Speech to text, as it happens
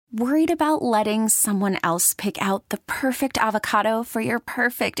Worried about letting someone else pick out the perfect avocado for your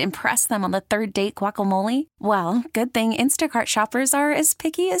perfect impress them on the third date guacamole? Well, good thing Instacart shoppers are as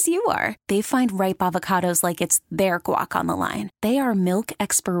picky as you are. They find ripe avocados like it's their guac on the line. They are milk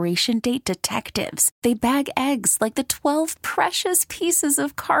expiration date detectives. They bag eggs like the 12 precious pieces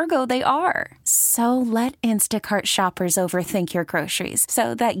of cargo they are. So let Instacart shoppers overthink your groceries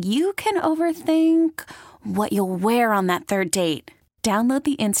so that you can overthink what you'll wear on that third date. Download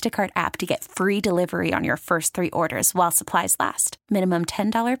the Instacart app to get free delivery on your first 3 orders while supplies last. Minimum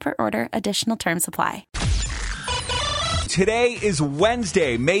 $10 per order. Additional terms apply. Today is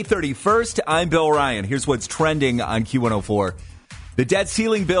Wednesday, May 31st. I'm Bill Ryan. Here's what's trending on Q104. The debt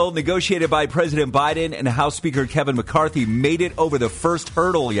ceiling bill negotiated by President Biden and House Speaker Kevin McCarthy made it over the first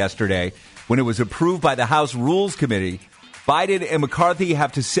hurdle yesterday when it was approved by the House Rules Committee. Biden and McCarthy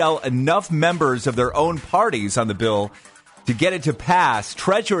have to sell enough members of their own parties on the bill to get it to pass.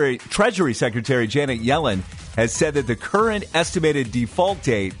 Treasury Secretary Janet Yellen has said that the current estimated default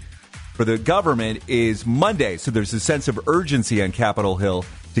date for the government is Monday. So there's a sense of urgency on Capitol Hill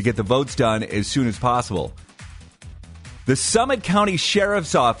to get the votes done as soon as possible. The Summit County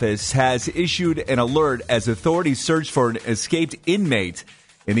Sheriff's Office has issued an alert as authorities search for an escaped inmate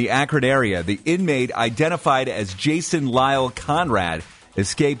in the Akron area. The inmate, identified as Jason Lyle Conrad,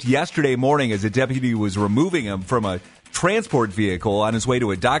 escaped yesterday morning as a deputy was removing him from a transport vehicle on his way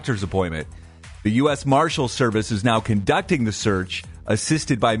to a doctor's appointment. The U.S. Marshal Service is now conducting the search,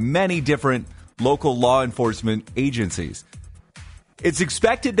 assisted by many different local law enforcement agencies. It's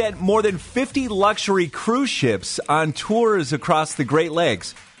expected that more than 50 luxury cruise ships on tours across the Great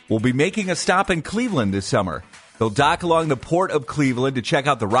Lakes will be making a stop in Cleveland this summer. They'll dock along the port of Cleveland to check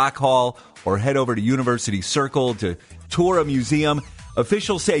out the Rock Hall or head over to University Circle to tour a museum.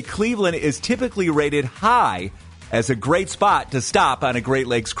 Officials say Cleveland is typically rated high as a great spot to stop on a Great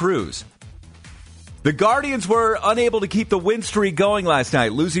Lakes cruise. The Guardians were unable to keep the win streak going last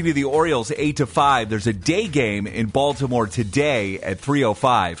night, losing to the Orioles 8-5. There's a day game in Baltimore today at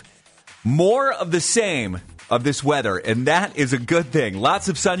 3:05. More of the same of this weather, and that is a good thing. Lots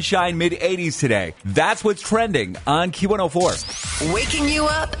of sunshine, mid-80s today. That's what's trending on Q104. Waking you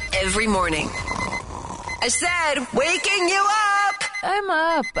up every morning. I said, waking you up!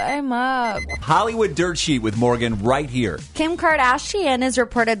 I'm up. Hollywood Dirt Sheet with Morgan right here. Kim Kardashian is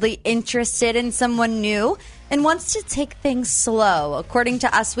reportedly interested in someone new and wants to take things slow. According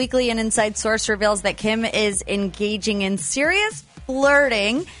to Us Weekly, an inside source reveals that Kim is engaging in serious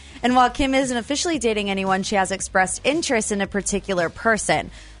flirting. And while Kim isn't officially dating anyone, she has expressed interest in a particular person.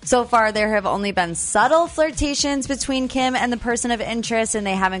 So far, there have only been subtle flirtations between Kim and the person of interest, and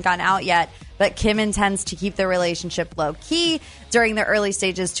they haven't gone out yet. But Kim intends to keep the relationship low-key during the early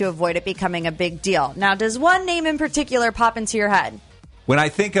stages to avoid it becoming a big deal. Now, does one name in particular pop into your head? When I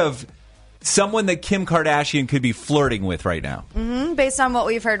think of someone that Kim Kardashian could be flirting with right now. Based on what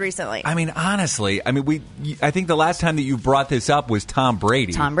we've heard recently. I mean, honestly, I think the last time that you brought this up was Tom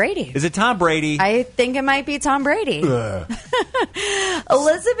Brady. Tom Brady. Is it Tom Brady? I think it might be Tom Brady.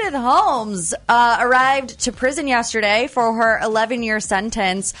 Elizabeth Holmes arrived to prison yesterday for her 11-year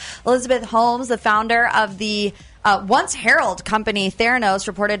sentence. Elizabeth Holmes, the founder of the once Herald company Theranos,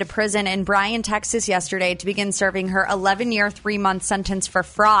 reported to prison in Bryan, Texas yesterday to begin serving her 11-year, 3-month sentence for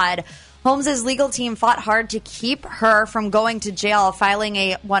fraud. Holmes' legal team fought hard to keep her from going to jail, filing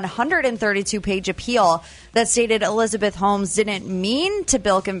a 132-page appeal that stated Elizabeth Holmes didn't mean to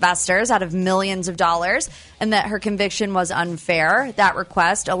bilk investors out of millions of dollars and that her conviction was unfair. That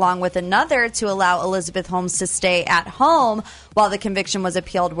request, along with another to allow Elizabeth Holmes to stay at home while the conviction was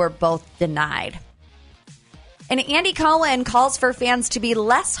appealed, were both denied. And Andy Cohen calls for fans to be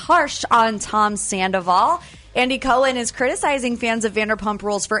less harsh on Tom Sandoval. Andy Cohen is criticizing fans of Vanderpump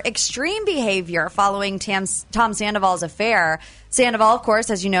Rules for extreme behavior following Tom Sandoval's affair. Sandoval, of course,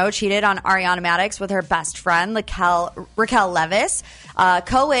 as you know, cheated on Ariana Madix with her best friend, Raquel Leviss.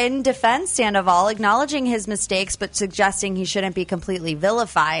 Cohen defends Sandoval, acknowledging his mistakes but suggesting he shouldn't be completely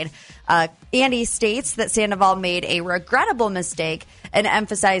vilified. Andy states that Sandoval made a regrettable mistake and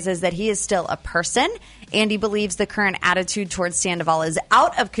emphasizes that he is still a person. Andy believes the current attitude towards Sandoval is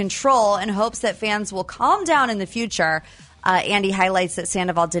out of control and hopes that fans will calm down in the future. Andy highlights that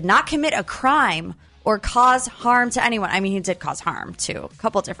Sandoval did not commit a crime or cause harm to anyone. I mean, he did cause harm to a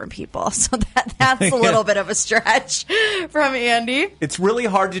couple different people, so that's a little bit of a stretch from Andy. It's really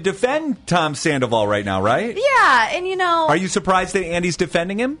hard to defend Tom Sandoval right now, right? Yeah, and you know... Are you surprised that Andy's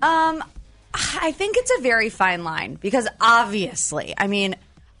defending him? I think it's a very fine line because obviously, I mean...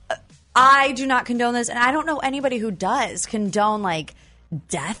 I do not condone this, and I don't know anybody who does condone, like,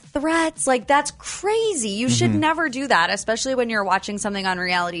 death threats. Like, that's crazy. You should never do that, especially when you're watching something on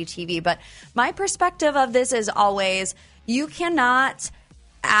reality TV. But my perspective of this is always, you cannot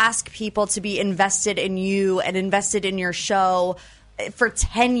ask people to be invested in you and invested in your show for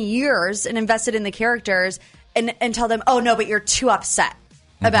 10 years and invested in the characters and tell them, oh, no, but you're too upset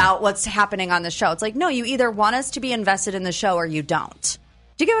about what's happening on the show. It's like, no, you either want us to be invested in the show or you don't.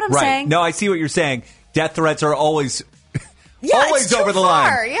 Do you get what I'm saying? No, I see what you're saying. Death threats are always it's over too the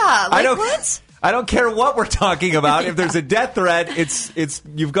far. line. Yeah, like what? I don't care what we're talking about. If there's a death threat, it's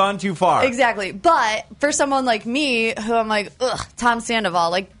you've gone too far. Exactly. But for someone like me, who I'm like, ugh, Tom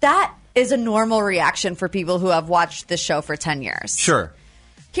Sandoval, like that is a normal reaction for people who have watched the show for 10 years. Sure.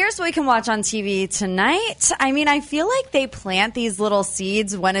 Here's what we can watch on TV tonight. I mean, I feel like they plant these little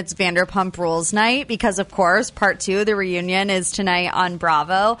seeds when it's Vanderpump Rules night because, of course, part 2, the reunion, is tonight on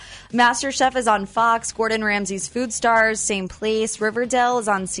Bravo. MasterChef is on Fox. Gordon Ramsay's Food Stars, same place. Riverdale is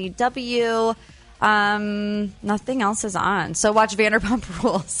on CW. Nothing else is on. So watch Vanderpump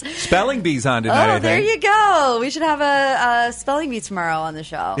Rules. Spelling Bee's on tonight, I think. There you go. We should have a Spelling Bee tomorrow on the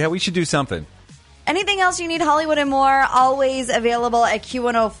show. Yeah, we should do something. Anything else you need, Hollywood and more, always available at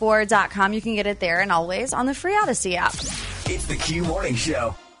Q104.com. You can get it there and always on the free Odyssey app. It's the Q Morning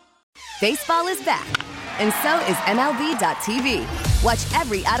Show. Baseball is back, and so is MLB.tv. Watch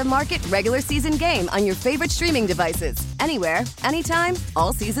every out-of-market regular season game on your favorite streaming devices, anywhere, anytime,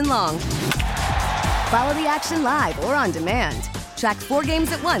 all season long. Follow the action live or on demand. Track 4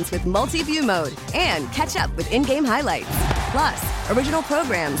 games at once with multi-view mode and catch up with in-game highlights. Plus, original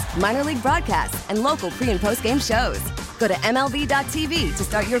programs, minor league broadcasts, and local pre- and post-game shows. Go to MLB.tv to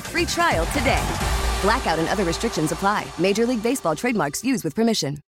start your free trial today. Blackout and other restrictions apply. Major League Baseball trademarks used with permission.